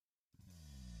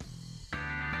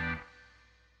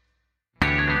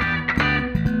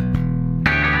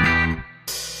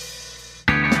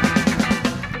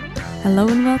Hello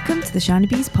and welcome to the Shiny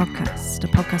Bees podcast, a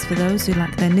podcast for those who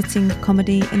like their knitting,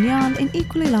 comedy and yarn in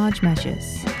equally large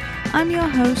measures. I'm your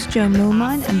host Jo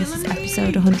Millmine and this is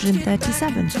episode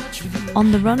 137,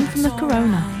 On the Run from the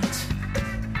Corona.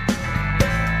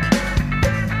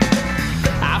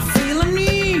 I feel a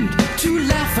need to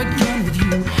laugh again with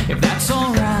you, if that's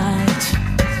alright.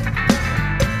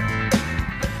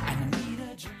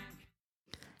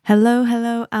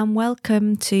 Hello and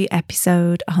welcome to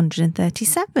episode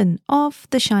 137 of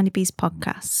the Shiny Bees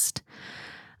podcast.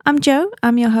 I'm Jo,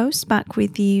 I'm your host, back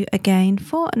with you again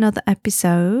for another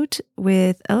episode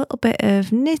with a little bit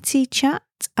of nitty chat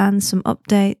and some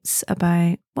updates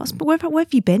about where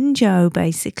have you been, Jo,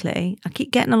 basically. I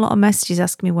keep getting a lot of messages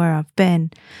asking me where I've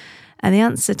been, and the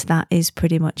answer to that is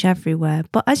pretty much everywhere.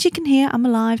 But as you can hear, I'm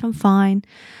alive, I'm fine.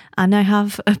 I now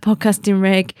have a podcasting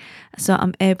rig, so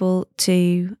I'm able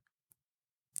to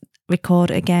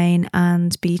record again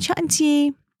and be chatting to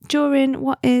you during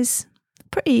what is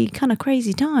pretty kind of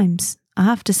crazy times, I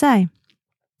have to say.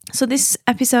 So this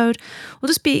episode will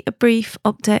just be a brief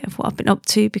update of what I've been up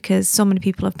to because so many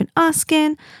people have been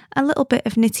asking, a little bit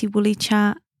of nitty woolly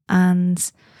chat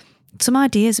and some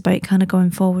ideas about kind of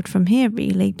going forward from here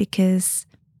really, because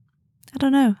I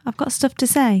don't know, I've got stuff to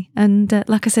say, and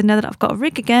like I said, now that I've got a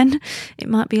rig again, it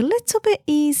might be a little bit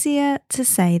easier to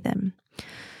say them.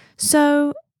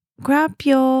 So grab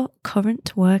your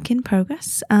current work in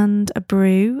progress and a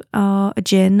brew or a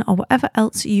gin or whatever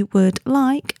else you would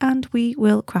like, and we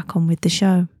will crack on with the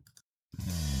show.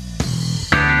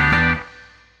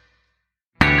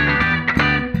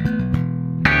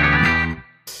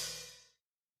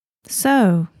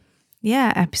 So,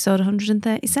 yeah, episode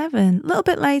 137. A little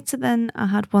bit later than I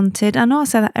had wanted. I know I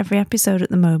say that every episode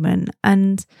at the moment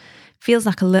and feels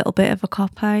like a little bit of a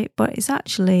cop-out, but it's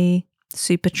actually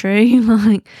super true.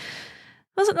 Like,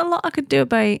 wasn't a lot I could do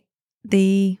about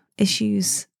the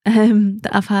issues that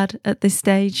I've had at this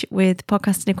stage with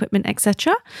podcasting equipment,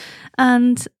 etc.,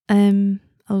 and a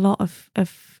lot of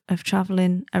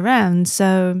traveling around.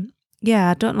 So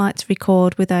yeah, I don't like to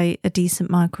record without a decent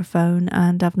microphone,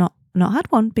 and I've not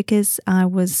had one because I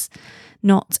was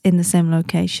not in the same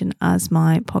location as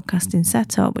my podcasting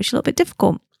setup, which is a little bit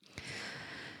difficult.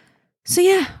 So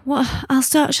yeah,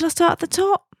 should I start at the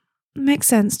top? Makes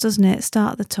sense, doesn't it?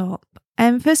 Start at the top.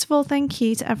 First of all, thank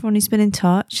you to everyone who's been in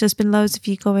touch. There's been loads of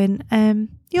you going,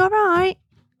 you all right?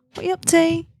 What are you up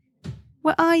to?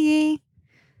 Where are you?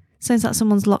 Sounds like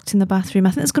someone's locked in the bathroom. I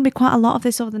think there's going to be quite a lot of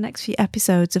this over the next few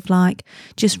episodes of like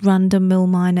just random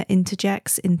Millminer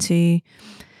interjects into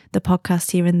the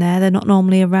podcast here and there. They're not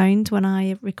normally around when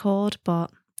I record,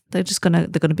 but they're going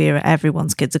to be around.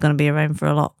 Everyone's kids are going to be around for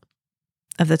a lot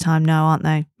of the time now, aren't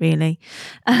they? Really?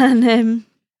 And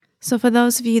so for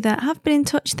those of you that have been in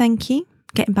touch, thank you.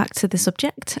 Getting back to the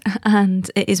subject, and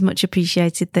it is much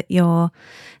appreciated that you're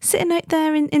sitting out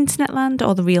there in internet land,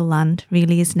 or the real land,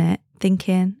 really, isn't it?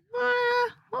 Thinking,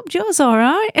 hope Joe's all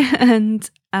right. And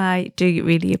I do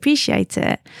really appreciate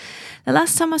it. The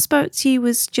last time I spoke to you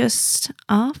was just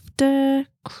after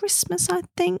Christmas, I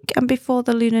think, and before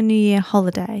the Lunar New Year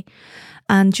holiday.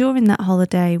 And during that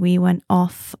holiday, we went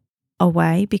off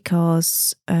away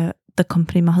because the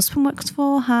company my husband works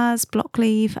for has block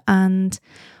leave, and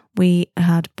we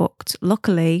had booked,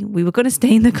 luckily, we were going to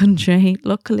stay in the country.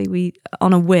 Luckily, we,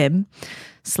 on a whim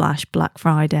 / Black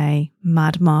Friday,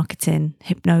 mad marketing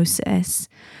hypnosis,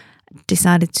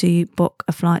 decided to book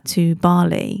a flight to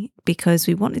Bali because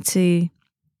we wanted to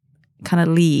kind of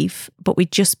leave, but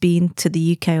we'd just been to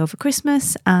the UK over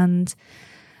Christmas and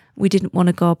we didn't want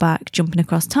to go back jumping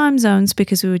across time zones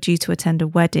because we were due to attend a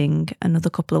wedding another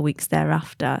couple of weeks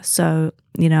thereafter. So,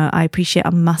 you know, I appreciate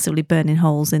I'm massively burning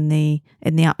holes in the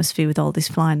atmosphere with all this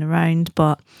flying around,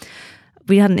 but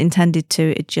we hadn't intended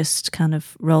to. It just kind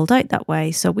of rolled out that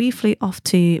way. So we flew off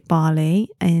to Bali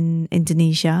in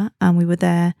Indonesia, and we were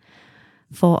there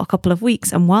for a couple of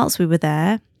weeks. And whilst we were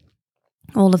there,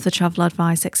 all of the travel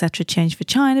advice, etc., changed for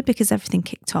China because everything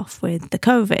kicked off with the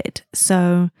COVID.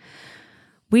 So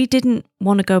we didn't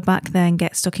want to go back there and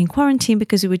get stuck in quarantine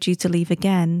because we were due to leave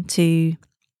again to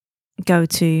go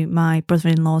to my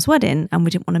brother-in-law's wedding, and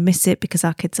we didn't want to miss it because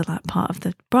our kids are like part of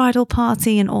the bridal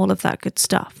party and all of that good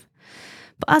stuff.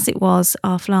 But as it was,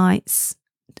 our flights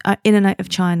in and out of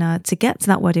China to get to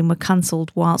that wedding were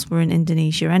cancelled whilst we were in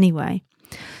Indonesia anyway.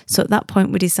 So at that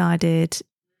point we decided,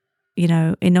 you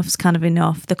know, enough's kind of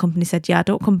enough. The company said, yeah,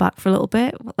 don't come back for a little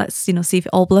bit. Let's, you know, see if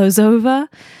it all blows over.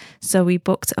 So we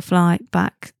booked a flight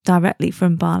back directly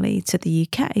from Bali to the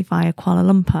UK via Kuala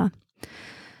Lumpur.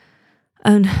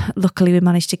 And luckily we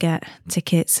managed to get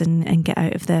tickets and get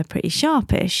out of there pretty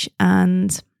sharpish.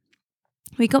 And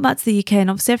we got back to the UK and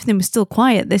obviously everything was still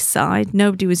quiet this side.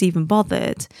 Nobody was even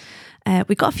bothered.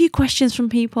 We got a few questions from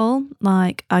people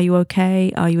like, are you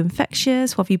okay? Are you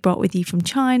infectious? What have you brought with you from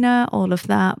China? All of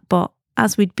that. But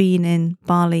as we'd been in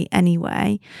Bali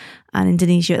anyway, and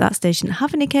Indonesia at that stage didn't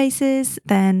have any cases,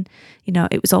 then,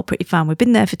 it was all pretty fine. We'd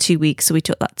been there for 2 weeks, so we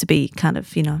took that to be kind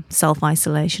of,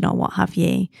 self-isolation or what have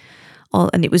you.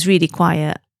 And it was really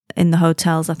quiet in the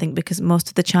hotels, I think, because most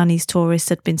of the Chinese tourists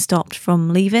had been stopped from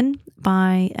leaving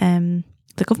by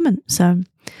the government. So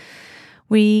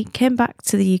we came back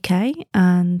to the UK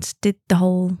and did the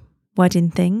whole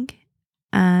wedding thing.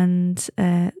 And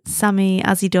Sammy,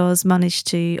 as he does, managed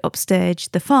to upstage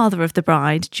the father of the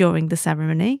bride during the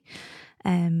ceremony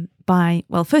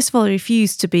first of all, he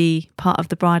refused to be part of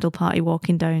the bridal party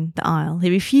walking down the aisle. He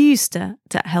refused to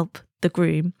help the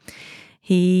groom.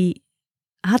 He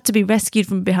had to be rescued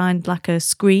from behind like a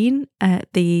screen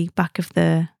at the back of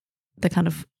the kind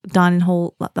of dining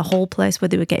hall, like the whole place where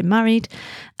they were getting married.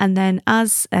 And then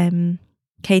as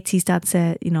Katie's dad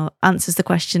said, answers the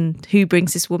question, who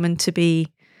brings this woman to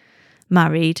be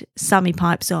married? Sammy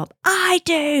pipes up, I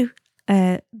do.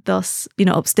 Thus,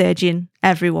 upstaging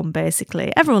everyone,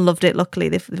 basically. Everyone loved it. Luckily,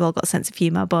 they've all got a sense of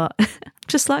humour, but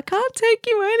just like, can't take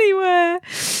you anywhere.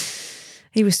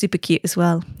 He was super cute as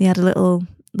well. He had a little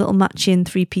matching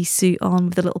 3-piece suit on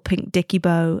with a little pink dicky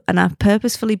bow, and I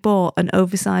purposefully bought an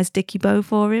oversized dicky bow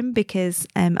for him because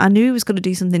I knew he was going to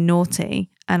do something naughty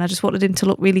and I just wanted him to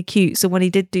look really cute. So when he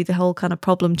did do the whole kind of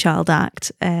problem child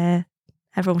act,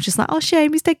 everyone was just like, oh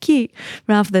shame, he's dead cute,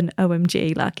 rather than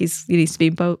OMG, like he needs to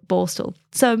be borstal.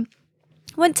 So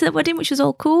went to the wedding, which was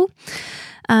all cool,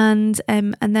 and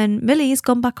then Millie's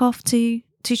gone back off to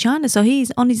China, so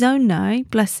he's on his own now,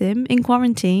 bless him, in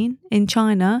quarantine in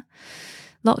China,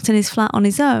 locked in his flat on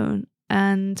his own.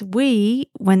 And we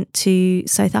went to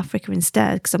South Africa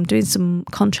instead because I'm doing some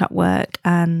contract work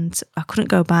and I couldn't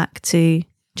go back to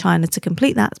China to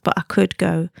complete that, but I could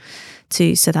go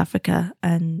to South Africa,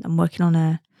 and I'm working on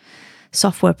a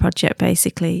software project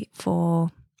basically for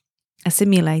a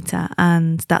simulator,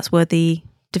 and that's where the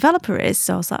developer is.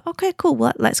 So I was like, okay, cool,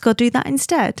 well, let's go do that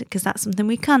instead because that's something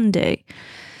we can do.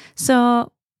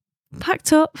 So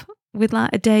packed up with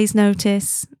like a day's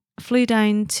notice, flew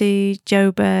down to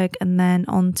Joburg and then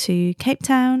on to Cape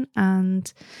Town,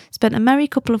 and spent a merry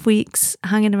couple of weeks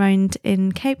hanging around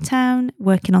in Cape Town,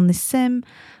 working on this sim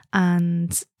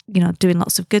and, doing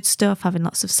lots of good stuff, having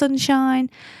lots of sunshine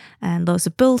and loads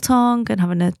of biltong and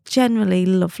having a generally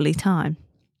lovely time.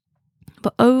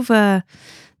 But over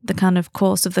the kind of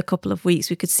course of the couple of weeks,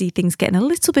 we could see things getting a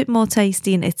little bit more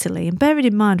tasty in Italy. And bearing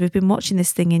in mind, we've been watching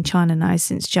this thing in China now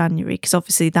since January, because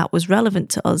obviously that was relevant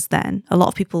to us then. A lot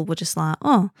of people were just like,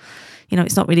 oh,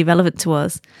 it's not really relevant to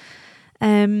us.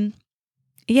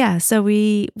 So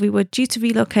we were due to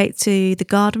relocate to the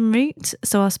garden route.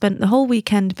 So I spent the whole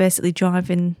weekend basically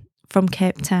driving from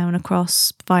Cape Town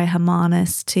across via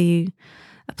Hermanus to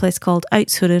a place called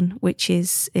Oudtshoorn, which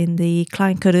is in the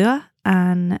Klein Karoo,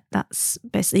 and that's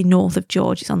basically north of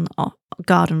George. It's on the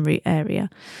garden route area,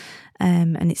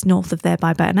 and it's north of there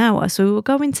by about an hour. So we were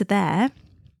going to there,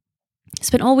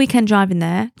 spent all weekend driving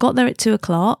there, got there at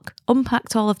 2:00,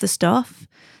 unpacked all of the stuff.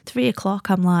 3:00,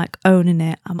 I'm like owning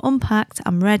it. I'm unpacked,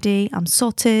 I'm ready, I'm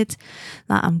sorted,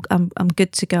 like I'm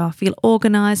good to go. I feel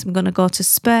organised. I'm going to go to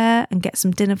Spur and get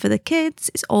some dinner for the kids.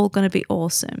 It's all going to be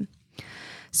awesome.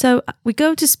 So we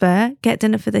go to Spur, get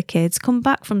dinner for the kids, come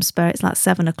back from Spur, it's like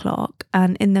 7:00.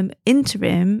 And in the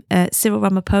interim, Cyril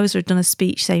Ramaphosa had done a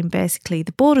speech saying basically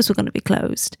the borders were going to be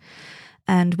closed.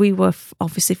 And we were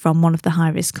obviously from one of the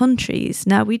high-risk countries.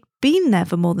 Now, we'd been there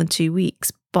for more than 2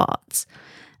 weeks, but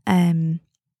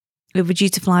we were due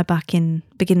to fly back in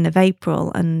beginning of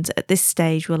April. And at this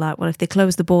stage, we're like, well, if they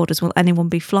close the borders, will anyone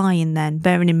be flying then?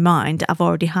 Bearing in mind, I've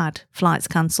already had flights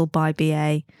cancelled by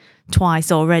BA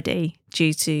twice already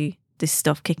due to this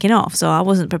stuff kicking off. So I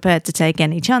wasn't prepared to take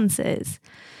any chances.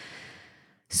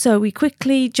 So we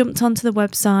quickly jumped onto the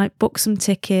website, booked some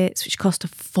tickets, which cost a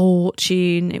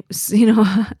fortune. It was,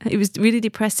 it was really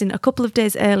depressing. A couple of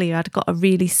days earlier, I'd got a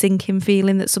really sinking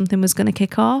feeling that something was going to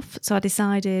kick off. So I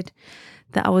decided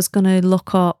that I was going to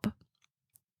look up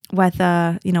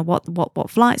whether, what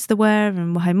flights there were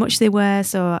and how much they were.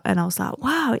 And I was like,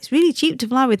 wow, it's really cheap to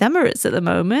fly with Emirates at the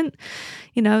moment.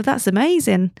 That's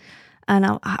amazing. And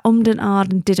I ummed and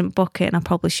ahed and didn't book it, and I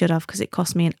probably should have, because it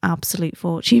cost me an absolute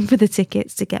fortune for the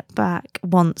tickets to get back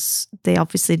once they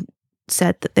obviously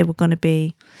said that they were going to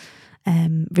be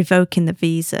revoking the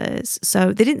visas.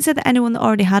 So they didn't say that anyone that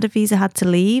already had a visa had to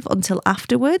leave until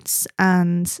afterwards,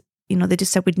 and they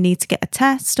just said we'd need to get a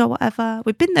test or whatever.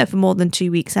 We'd been there for more than 2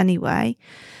 weeks anyway,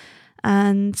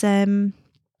 and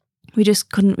we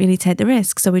just couldn't really take the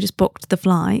risk. So we just booked the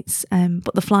flights,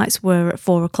 but the flights were at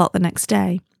 4 o'clock the next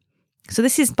day. So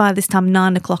this is by this time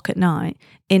 9 o'clock at night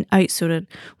in Oudtshoorn,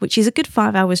 which is a good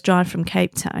 5 hours drive from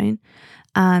Cape Town.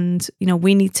 And, you know,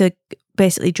 we need to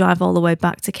basically drive all the way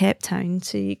back to Cape Town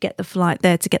to get the flight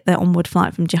there, to get the onward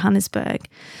flight from Johannesburg.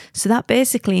 So that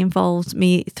basically involved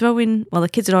me the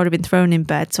kids had already been thrown in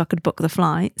bed so I could book the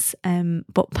flights,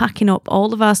 but packing up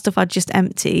all of our stuff I'd just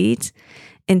emptied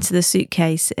into the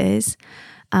suitcases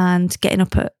and getting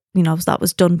up at, you know, that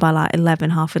was done by like 11,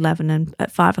 half 11. And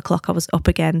at 5 o'clock I was up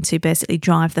again to basically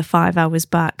drive the 5 hours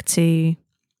back to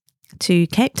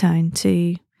Cape Town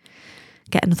to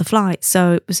get another flight.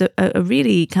 So it was a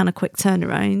really kind of quick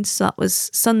turnaround. So that was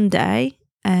Sunday.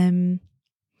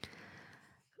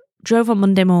 Drove on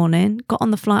Monday morning, got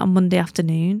on the flight on Monday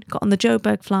afternoon, got on the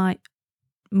Joburg flight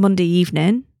Monday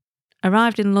evening,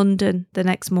 arrived in London the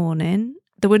next morning.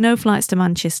 There were no flights to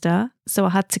Manchester, so I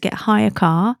had to hire a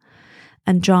car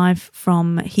and drive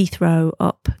from Heathrow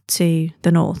up to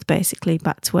the north, basically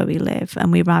back to where we live.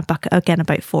 And we arrived back again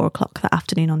about 4 o'clock that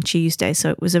afternoon on Tuesday. So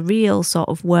it was a real sort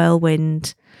of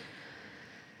whirlwind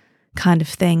kind of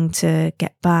thing to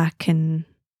get back. And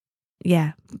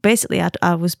yeah, basically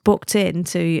I was booked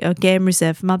into a game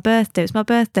reserve for my birthday. It was my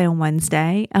birthday on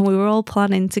Wednesday, and we were all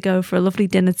planning to go for a lovely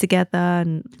dinner together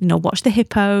and, you know, watch the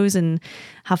hippos and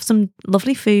have some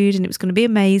lovely food, and it was going to be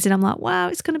amazing. I'm like, wow,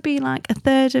 it's going to be like a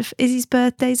third of Izzy's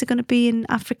birthdays are going to be in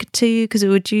Africa too, because we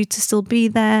were due to still be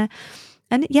there.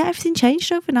 And yeah, everything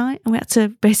changed overnight, and we had to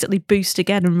basically boost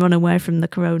again and run away from the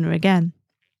corona again.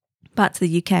 Back to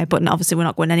the UK, but obviously we're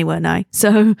not going anywhere now.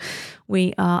 So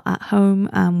we are at home,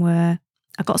 and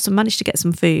managed to get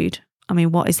some food. I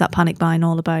mean, what is that panic buying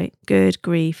all about? Good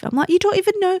grief. I'm like, you don't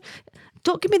even know.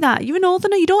 Don't give me that. You're a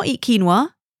northerner. You don't eat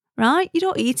quinoa, right? You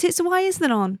don't eat it. So why isn't it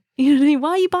on? You know what I mean? Why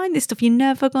are you buying this stuff you're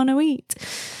never going to eat?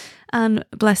 And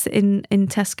bless it, in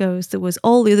Tesco's, there was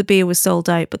all the other beer was sold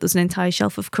out, but there's an entire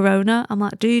shelf of Corona. I'm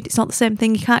like, dude, it's not the same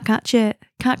thing. You can't catch it.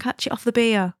 Can't catch it off the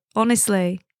beer.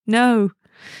 Honestly, no.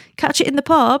 Catch it in the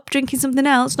pub, drinking something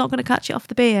else, not going to catch it off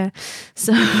the beer.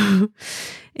 So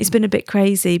it's been a bit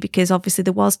crazy because obviously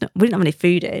we didn't have any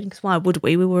food in, because why would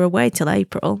we? We were away till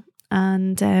April,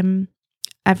 and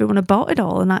everyone had bought it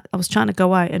all. And I was trying to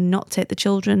go out and not take the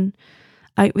children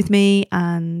out with me,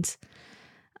 and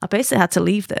I basically had to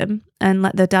leave them and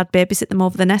let their dad babysit them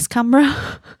over the Nest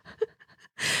camera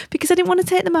because I didn't want to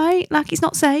take them out. Like, it's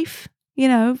not safe. You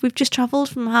know, we've just travelled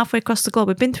from halfway across the globe.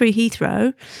 We've been through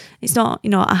Heathrow. It's not, you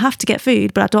know, I have to get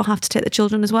food, but I don't have to take the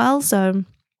children as well. So,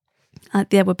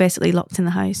 we're basically locked in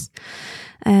the house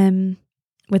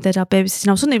with their dad babysitting.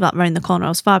 I was only like around the corner. I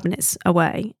was 5 minutes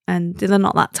away, and they're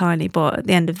not that tiny. But at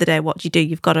the end of the day, what do you do?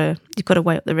 You've got to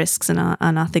weigh up the risks, and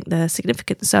I think they're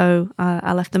significant. So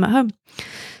I left them at home,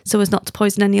 so as not to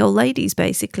poison any old ladies,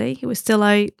 basically, who were still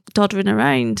out doddering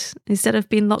around instead of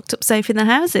being locked up safe in their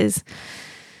houses.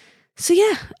 So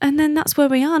yeah, and then that's where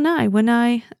we are now. When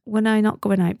I not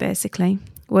going out, basically,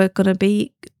 we're going to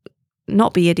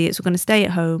not be idiots. We're going to stay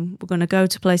at home. We're going to go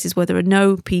to places where there are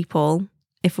no people,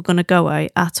 if we're going to go out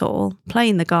at all, play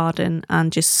in the garden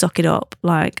and just suck it up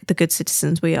like the good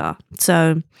citizens we are.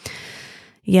 So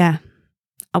yeah,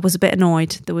 I was a bit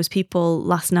annoyed. There was people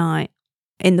last night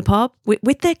in the pub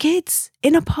with their kids,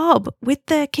 in a pub with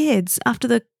their kids, after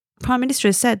the Prime Minister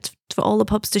has said for all the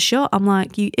pubs to shut. I'm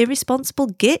like, you irresponsible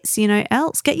gits, you know,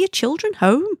 else get your children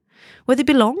home where they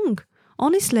belong.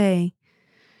 Honestly,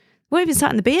 we're even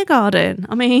sat in the beer garden.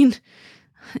 I mean,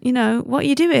 you know, what are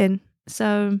you doing?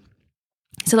 So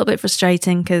it's a little bit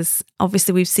frustrating because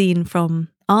obviously we've seen from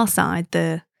our side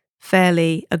the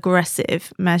fairly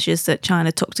aggressive measures that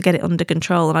China took to get it under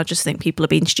control, and I just think people are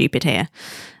being stupid here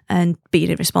and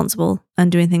being irresponsible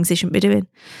and doing things they shouldn't be doing.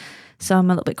 So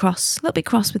I'm a little bit cross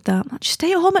with that. Like, just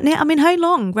stay at home at night. I mean, how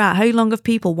long have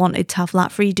people wanted to have like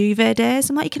free duvet days?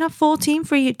 I'm like, you can have 14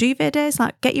 free duvet days.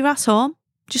 Like, get your ass home.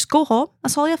 Just go home.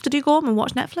 That's all you have to do. Go home and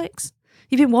watch Netflix.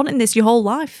 You've been wanting this your whole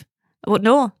life. But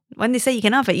no, when they say you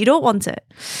can have it, you don't want it.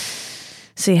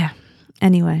 So yeah,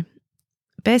 anyway,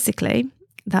 basically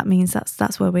that means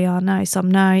that's where we are now. So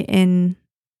I'm now in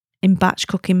batch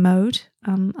cooking mode.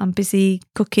 I'm busy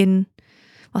cooking.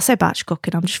 I'll say batch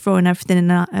cooking. I'm just throwing everything in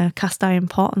a cast iron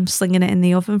pot and slinging it in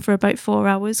the oven for about 4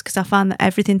 hours, because I find that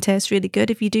everything tastes really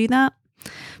good if you do that.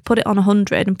 Put it on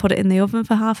 100 and put it in the oven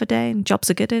for half a day and jobs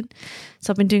are good in.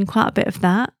 So I've been doing quite a bit of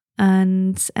that,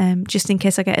 and just in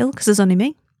case I get ill, because there's only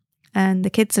me and the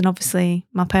kids, and obviously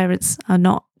my parents are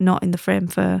not in the frame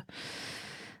for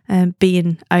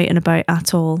being out and about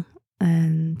at all,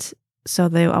 and so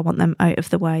I want them out of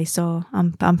the way. So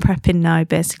I'm prepping now,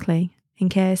 basically, in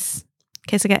case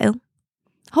I get ill.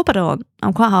 Hope I don't.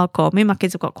 I'm quite hardcore. Me and my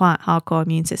kids have got quite hardcore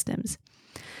immune systems.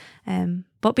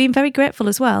 But being very grateful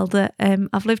as well that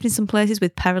I've lived in some places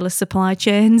with perilous supply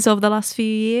chains over the last few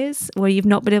years where you've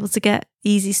not been able to get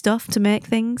easy stuff to make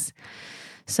things.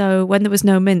 So when there was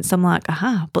no mince, I'm like,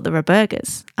 aha, but there are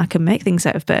burgers. I can make things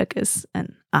out of burgers.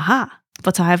 And aha,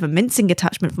 but I have a mincing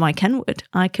attachment for my Kenwood.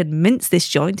 I can mince this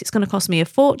joint. It's going to cost me a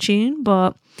fortune,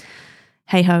 but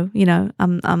hey ho, you know,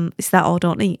 it's that or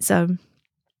don't eat. So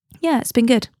yeah, it's been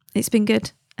good. It's been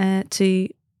good to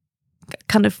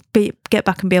kind of get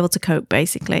back and be able to cope,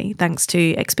 basically, thanks to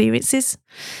experiences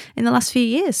in the last few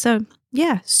years. So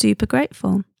yeah, super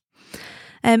grateful.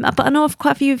 But I know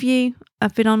quite a few of you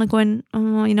have been on and going,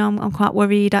 oh, you know, I'm quite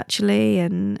worried actually,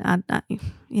 and I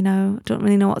you know, don't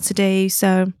really know what to do.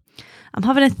 So I'm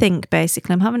having a think,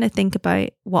 basically. I'm having a think about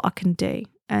what I can do.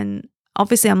 And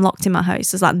obviously I'm locked in my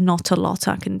house. There's like not a lot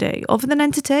I can do other than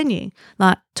entertain you.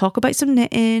 Like talk about some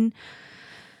knitting.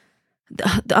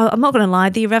 I'm not going to lie,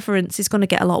 the irreverence is going to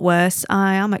get a lot worse.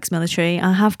 I am ex-military.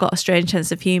 I have got a strange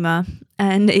sense of humour,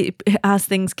 and as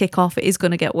things kick off, it is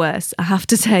going to get worse. I have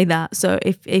to say that. So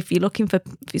if you're looking for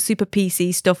super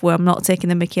PC stuff where I'm not taking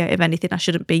the mickey out of anything I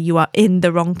shouldn't be, you are in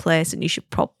the wrong place, and you should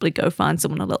probably go find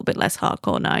someone a little bit less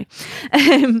hardcore now.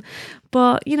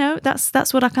 But you know,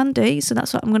 that's what I can do. So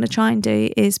that's what I'm going to try and do,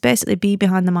 is basically be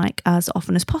behind the mic as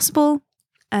often as possible.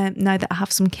 Now that I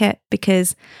have some kit,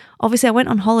 because obviously I went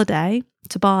on holiday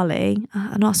to Bali.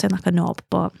 I know I sound like a knob,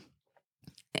 but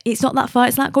it's not that far.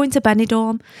 It's like going to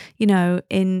Benidorm, you know,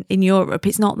 in Europe.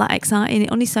 It's not that exciting.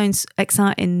 It only sounds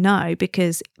exciting now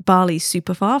because Bali's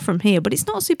super far from here, but it's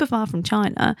not super far from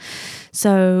China.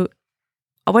 So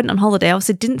I went on holiday.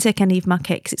 Obviously didn't take any of my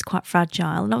kit because it's quite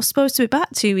fragile, and I was supposed to be back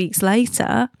 2 weeks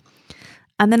later.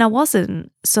 And then I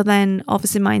wasn't. So then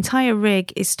obviously my entire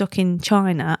rig is stuck in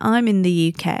China. I'm in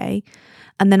the UK.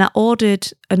 And then I ordered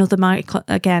another mic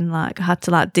again. Like I had to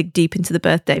like dig deep into the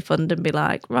birthday fund and be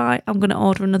like, right, I'm going to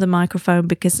order another microphone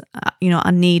because, you know,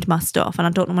 I need my stuff and I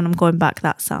don't know when I'm going back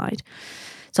that side.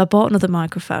 So I bought another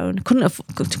microphone. Couldn't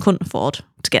afford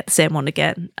to get the same one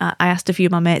again. I asked a few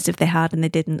of my mates if they had and they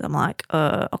didn't. I'm like,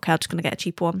 okay, I'm just going to get a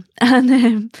cheap one.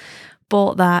 And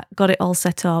bought that, got it all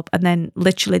set up, and then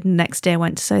literally the next day I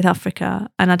went to South Africa,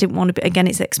 and I didn't want to be, again,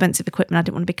 it's expensive equipment, I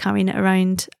didn't want to be carrying it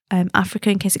around Africa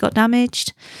in case it got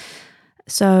damaged.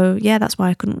 So yeah, that's why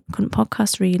I couldn't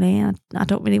podcast really. I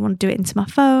don't really want to do it into my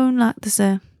phone. Like there's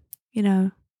a, you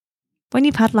know, when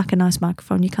you've had like a nice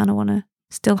microphone, you kind of want to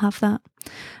still have that.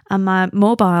 And my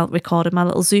mobile recorder, my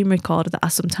little Zoom recorder that I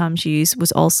sometimes use,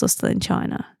 was also still in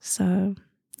China. So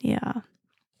yeah,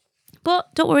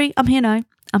 but don't worry, I'm here now,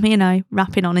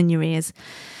 rapping on in your ears.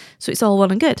 So it's all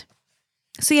well and good.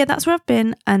 So yeah, that's where I've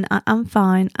been, and I am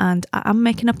fine, and I am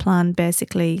making a plan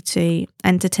basically to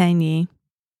entertain you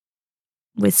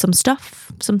with some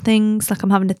stuff, some things. Like I'm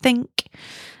having to think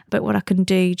about what I can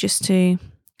do just to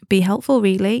be helpful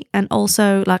really. And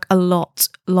also like a lot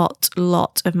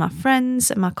of my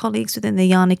friends and my colleagues within the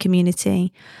Yarny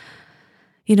community,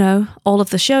 you know, all of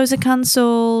the shows are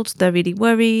cancelled. They're really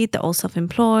worried. They're all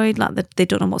self-employed. Like they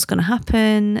don't know what's going to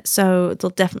happen. So there'll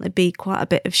definitely be quite a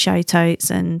bit of shout outs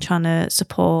and trying to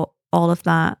support all of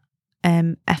that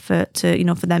effort to, you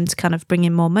know, for them to kind of bring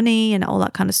in more money and all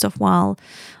that kind of stuff while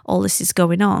all this is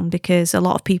going on, because a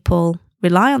lot of people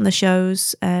rely on the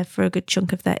shows for a good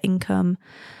chunk of their income,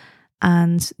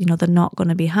 and, you know, they're not going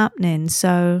to be happening.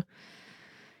 So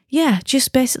yeah,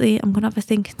 just basically I'm going to have a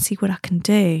think and see what I can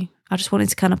do. I just wanted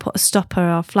to kind of put a stopper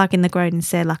or flag in the ground and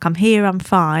say, like, I'm here, I'm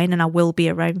fine, and I will be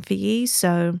around for you.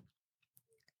 So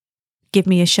give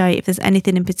me a shout if there's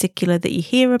anything in particular that you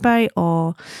hear about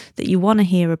or that you want to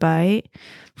hear about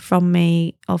from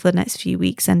me over the next few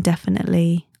weeks, and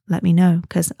definitely let me know,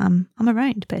 because I'm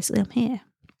around, basically. I'm here.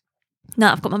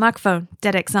 Now I've got my microphone,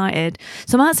 dead excited.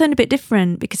 So I might sound a bit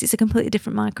different because it's a completely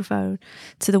different microphone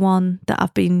to the one that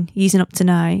I've been using up to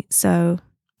now. So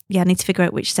yeah, I need to figure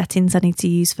out which settings I need to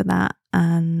use for that.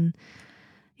 And,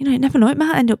 you know, you never know, it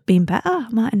might end up being better. I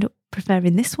might end up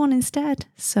preferring this one instead.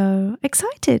 So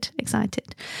excited.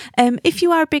 If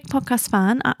you are a big podcast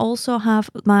fan, I also have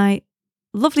my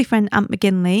lovely friend Ant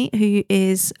McGinley, who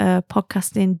is a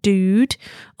podcasting dude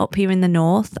up here in the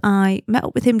north. I met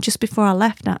up with him just before I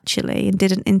left, actually, and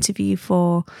did an interview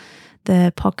for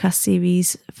the podcast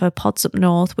series for Pods Up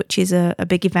North, which is a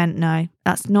big event now.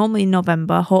 That's normally in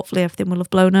November. Hopefully everything will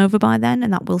have blown over by then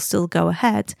and that will still go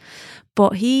ahead.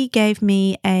 But he gave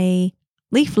me a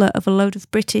leaflet of a load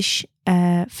of British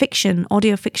audio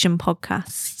fiction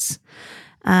podcasts.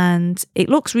 And it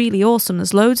looks really awesome.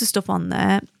 There's loads of stuff on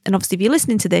there. And obviously, if you're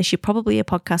listening to this, you're probably a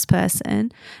podcast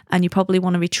person and you probably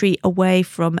want to retreat away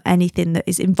from anything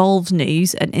that involves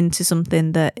news and into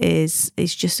something that is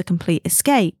just a complete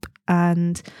escape.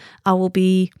 And I will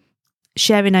be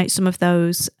sharing out some of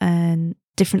those and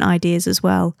different ideas as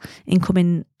well in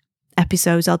coming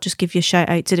episodes. I'll just give you a shout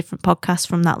out to different podcasts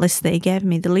from that list that he gave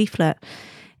me, the leaflet,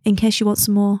 in case you want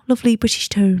some more lovely British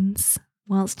tones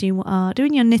whilst you are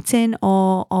doing your knitting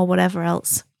or whatever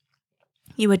else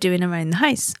you are doing around the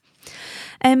house.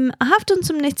 I have done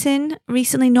some knitting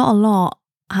recently, not a lot,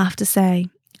 I have to say.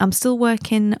 I'm still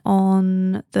working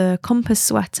on the Compass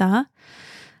sweater.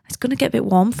 It's going to get a bit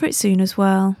warm for it soon as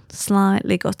well.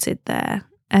 Slightly gutted there.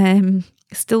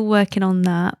 Still working on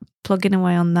that, plugging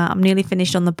away on that. I'm nearly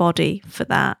finished on the body for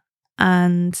that.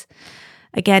 And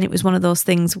again, it was one of those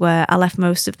things where I left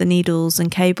most of the needles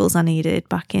and cables I needed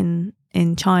back in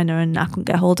China, and I couldn't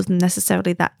get hold of them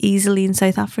necessarily that easily in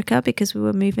South Africa because we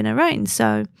were moving around.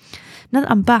 So now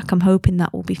that I'm back, I'm hoping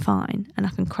that will be fine and I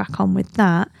can crack on with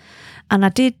that. And I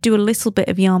did do a little bit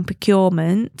of yarn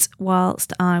procurement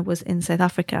whilst I was in South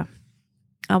Africa.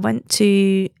 I went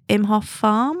to Imhoff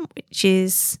Farm, which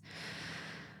is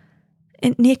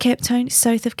near Cape Town,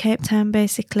 south of Cape Town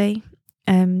basically,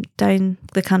 down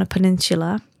the kind of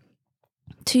peninsula,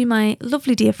 to my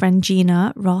lovely dear friend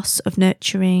Gina Ross of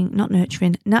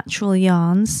Natural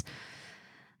Yarns.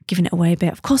 Giving it away a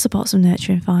bit. Of course I bought some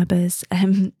nurturing fibres,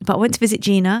 but I went to visit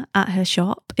Gina at her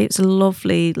shop. It was a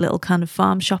lovely little kind of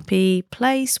farm shoppy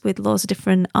place with lots of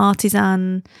different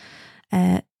artisan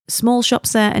small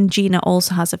shops there, and Gina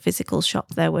also has a physical shop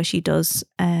there where she does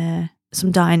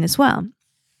some dyeing as well.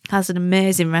 Has an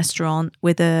amazing restaurant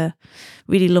with a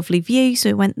really lovely view, so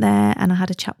we went there and I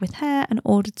had a chat with her and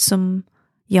ordered some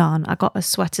yarn. I got a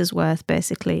sweater's worth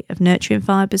basically of Nurturing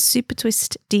Fibres Super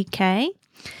Twist DK.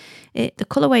 The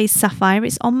colourway is sapphire.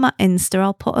 It's on my Insta.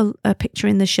 I'll put a picture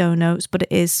in the show notes, but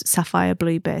it is sapphire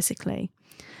blue basically.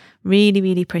 Really,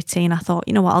 really pretty. And I thought,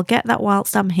 you know what, I'll get that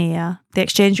whilst I'm here. The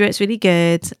exchange rate's really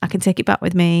good. I can take it back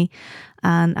with me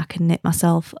and I can knit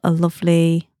myself a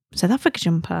lovely South Africa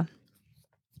jumper.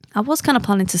 I was kind of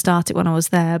planning to start it when I was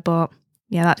there, but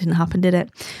yeah, that didn't happen, did it?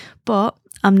 But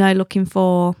I'm now looking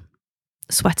for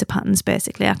sweater patterns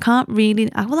basically. I totally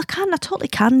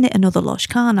can knit another Lush,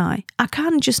 can't I? I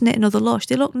can just knit another Lush.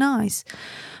 They look nice.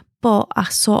 But I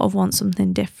sort of want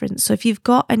something different. So if you've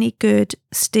got any good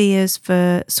steers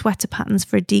for sweater patterns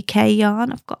for a DK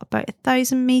yarn, I've got about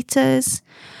 1,000 meters.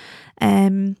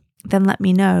 Then let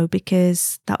me know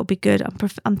because that would be good.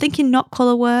 I'm thinking not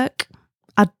colour work.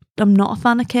 I'm not a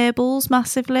fan of cables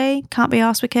massively. Can't be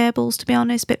arsed with cables, to be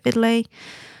honest. Bit fiddly.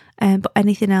 But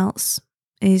anything else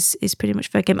is pretty much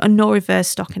fair game. And no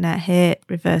reverse stockinette here.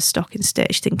 Reverse stocking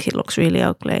stitch. Think it looks really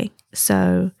ugly.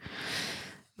 So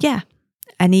yeah.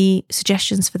 Any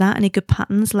suggestions for that? Any good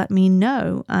patterns? Let me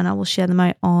know, and I will share them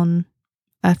out on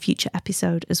a future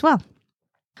episode as well.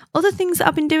 Other things that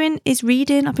I've been doing is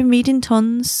reading. I've been reading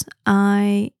tons.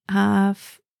 I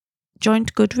have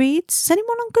joined Goodreads. Is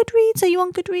anyone on Goodreads? Are you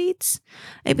on Goodreads?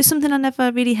 It was something I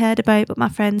never really heard about, but my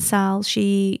friend Sal,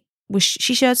 she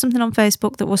shared something on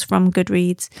Facebook that was from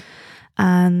Goodreads,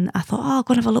 and I thought, I'll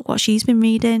go and have a look what she's been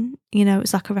reading. You know,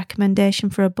 it's like a recommendation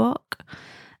for a book,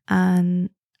 and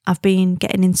I've been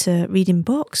getting into reading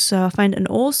books. So I found an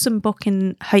awesome book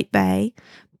in Hope Bay.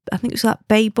 I think it was like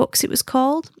Bay Books it was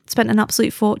called. Spent an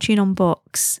absolute fortune on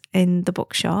books in the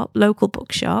bookshop, local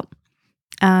bookshop.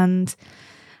 And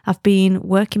I've been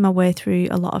working my way through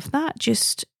a lot of that.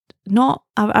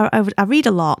 I read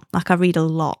a lot,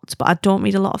 but I don't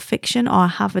read a lot of fiction, or I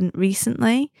haven't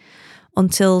recently,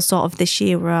 until sort of this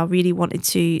year where I really wanted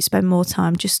to spend more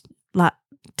time just like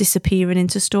disappearing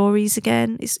into stories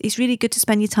again. It's really good to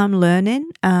spend your time learning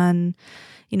and,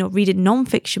 you know, reading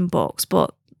non-fiction books,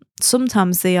 but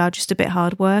sometimes they are just a bit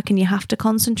hard work and you have to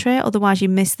concentrate, otherwise you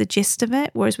miss the gist of it.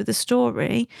 Whereas with a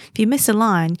story, if you miss a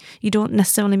line, you don't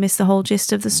necessarily miss the whole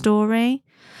gist of the story.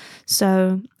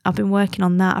 So I've been working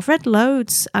on that. I've read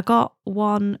loads. I got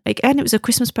one, again, it was a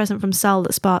Christmas present from Sal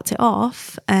that sparked it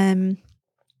off. I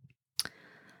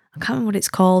can't remember what it's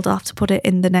called. I'll have to put it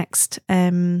in the next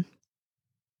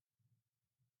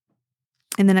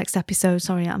episode.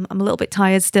 Sorry, I'm a little bit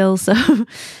tired still, so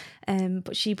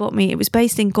but she bought me, it was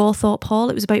based in Gawthorpe Hall.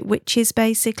 It was about witches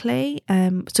basically,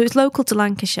 so it's local to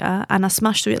Lancashire, and I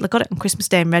smashed through it. I got it on Christmas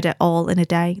Day and read it all in a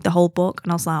day, the whole book,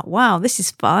 and I was like, wow, this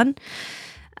is fun.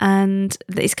 And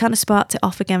it's kind of sparked it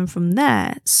off again from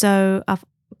there. So I've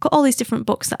got all these different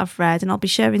books that I've read, and I'll be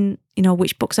sharing, you know,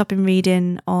 which books I've been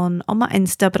reading on my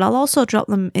Insta, but I'll also drop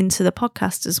them into the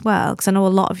podcast as well, because I know a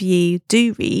lot of you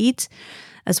do read.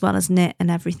 as well as knit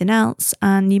and everything else.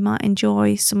 And you might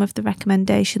enjoy some of the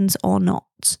recommendations or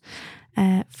not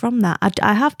from that.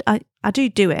 I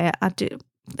do it. I do.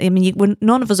 I mean,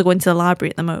 none of us are going to the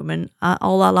library at the moment.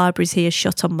 All our libraries here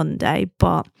shut on Monday,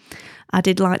 but I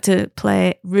did like to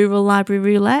play Rural Library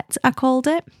Roulette, I called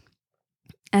it,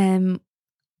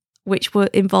 which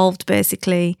involved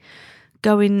basically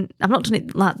going, I've not done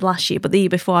it like last year, but the year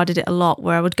before I did it a lot,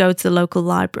 where I would go to the local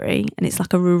library, and it's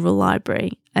like a rural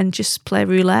library, and just play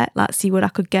roulette, like see what I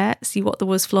could get, see what there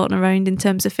was floating around in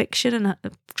terms of fiction, and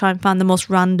try and find the most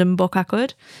random book I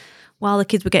could, while the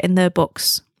kids were getting their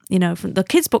books. You know, the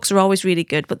kids' books are always really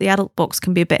good, but the adult books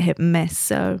can be a bit hit and miss.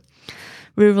 So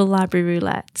Rural Library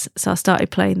Roulette. So I started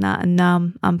playing that, and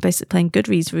now I'm basically playing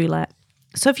Goodreads Roulette.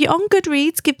 So if you're on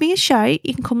Goodreads, give me a shout.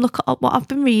 You can come look up what I've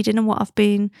been reading and what I've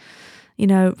been, you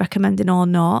know, recommending or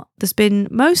not. There's been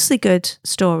mostly good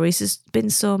stories. There's been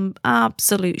some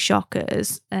absolute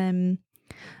shockers. I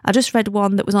just read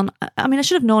one that was on, I mean, I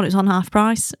should have known it was on half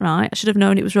price, right? I should have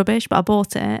known it was rubbish, but I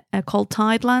bought it, called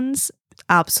Tidelands.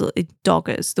 Absolutely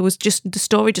doggers. There was just, the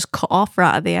story just cut off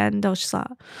right at the end. I was just like,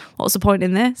 what's the point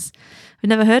in this? I've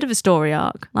never heard of a story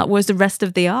arc. Like, where's the rest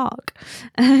of the arc?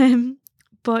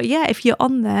 But yeah, if you're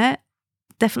on there,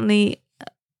 definitely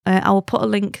I will put a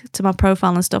link to my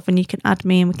profile and stuff, and you can add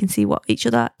me and we can see what each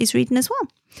other is reading as well.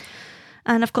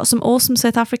 And I've got some awesome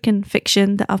South African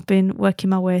fiction that I've been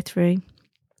working my way through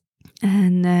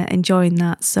and enjoying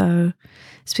that. So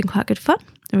it's been quite good fun,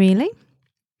 really.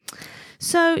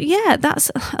 So yeah,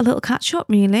 that's a little catch up,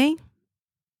 really.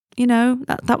 You know,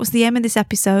 that was the aim of this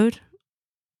episode.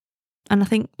 And I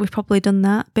think we've probably done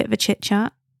that. Bit of a chit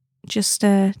chat. Just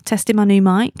testing my new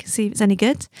mic, see if it's any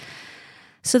good.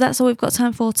 So that's all we've got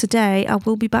time for today. I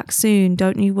will be back soon.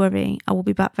 Don't you worry. I will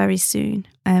be back very soon.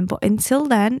 But until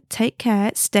then, take care.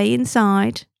 Stay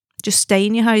inside. Just stay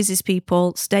in your houses,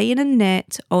 people. Stay in and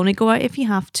knit. Only go out if you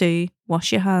have to.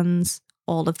 Wash your hands.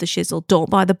 All of the shizzle. Don't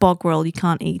buy the bog roll. You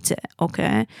can't eat it. Okay?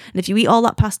 And if you eat all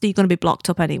that pasta, you're going to be blocked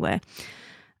up anyway.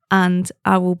 And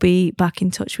I will be back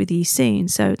in touch with you soon.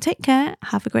 So take care.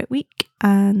 Have a great week.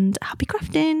 And happy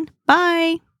crafting.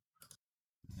 Bye.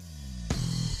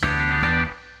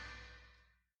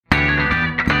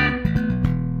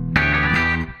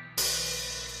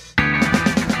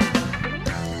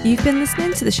 You've been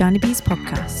listening to the Shiny Bees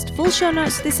podcast. Full show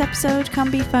notes to this episode can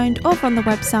be found over on the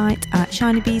website at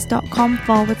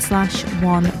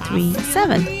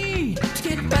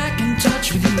shinybees.com/137.